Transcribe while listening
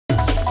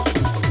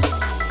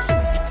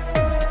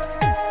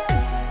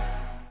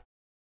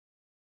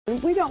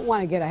we don't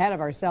want to get ahead of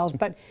ourselves,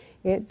 but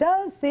it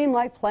does seem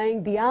like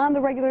playing beyond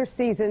the regular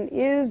season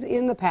is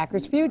in the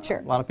Packers' future.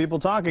 A lot of people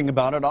talking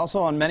about it. Also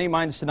on many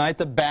minds tonight,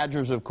 the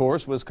Badgers, of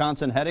course.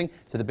 Wisconsin heading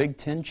to the Big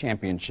Ten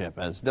Championship.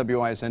 As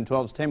WISN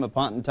 12's Tama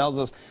Ponton tells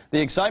us, the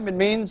excitement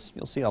means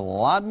you'll see a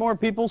lot more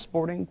people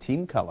sporting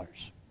team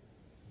colors.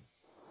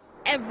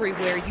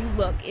 Everywhere you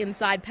look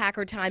inside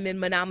Packer Time in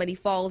Menominee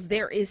Falls,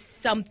 there is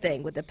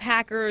something with the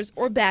Packers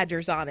or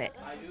Badgers on it.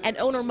 And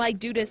owner Mike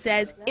Duda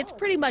says it's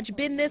pretty much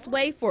been this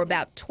way for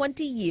about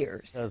 20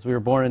 years. As we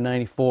were born in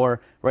 '94,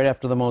 right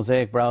after the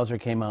Mosaic browser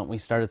came out, we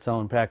started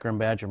selling Packer and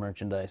Badger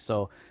merchandise.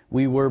 So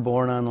we were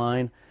born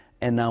online,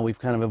 and now we've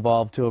kind of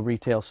evolved to a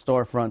retail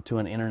storefront to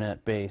an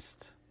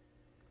internet-based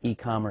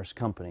e-commerce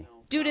company.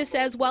 Duda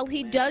says while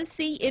he does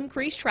see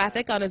increased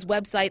traffic on his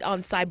website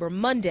on Cyber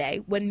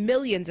Monday, when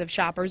millions of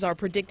shoppers are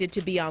predicted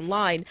to be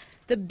online,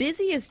 the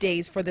busiest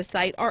days for the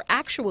site are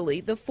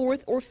actually the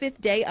 4th or 5th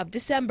day of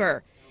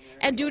December.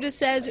 And Duda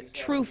says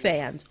true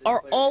fans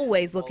are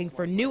always looking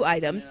for new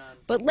items,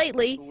 but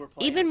lately,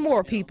 even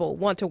more people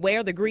want to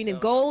wear the green and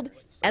gold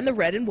and the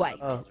red and white.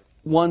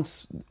 Once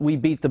we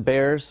beat the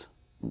Bears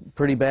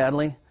pretty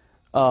badly,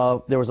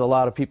 there was a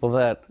lot of people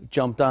that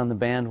jumped on the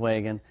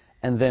bandwagon.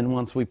 And then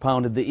once we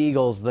pounded the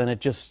Eagles, then it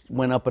just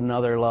went up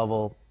another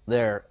level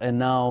there. And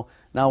now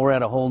we're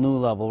at a whole new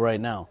level right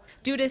now.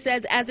 Duda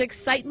says as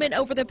excitement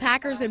over the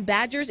Packers and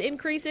Badgers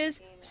increases,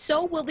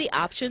 so will the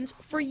options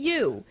for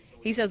you.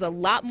 He says a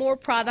lot more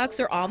products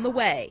are on the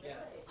way,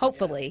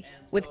 hopefully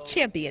with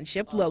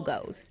championship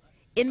logos.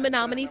 In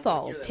Menominee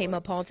Falls,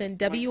 Tama Ponton,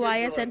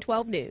 WISN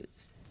 12 News.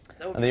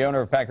 And the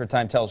owner of Packer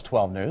Time tells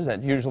 12 News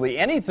that usually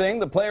anything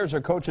the players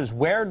or coaches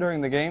wear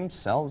during the game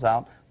sells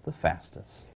out the fastest.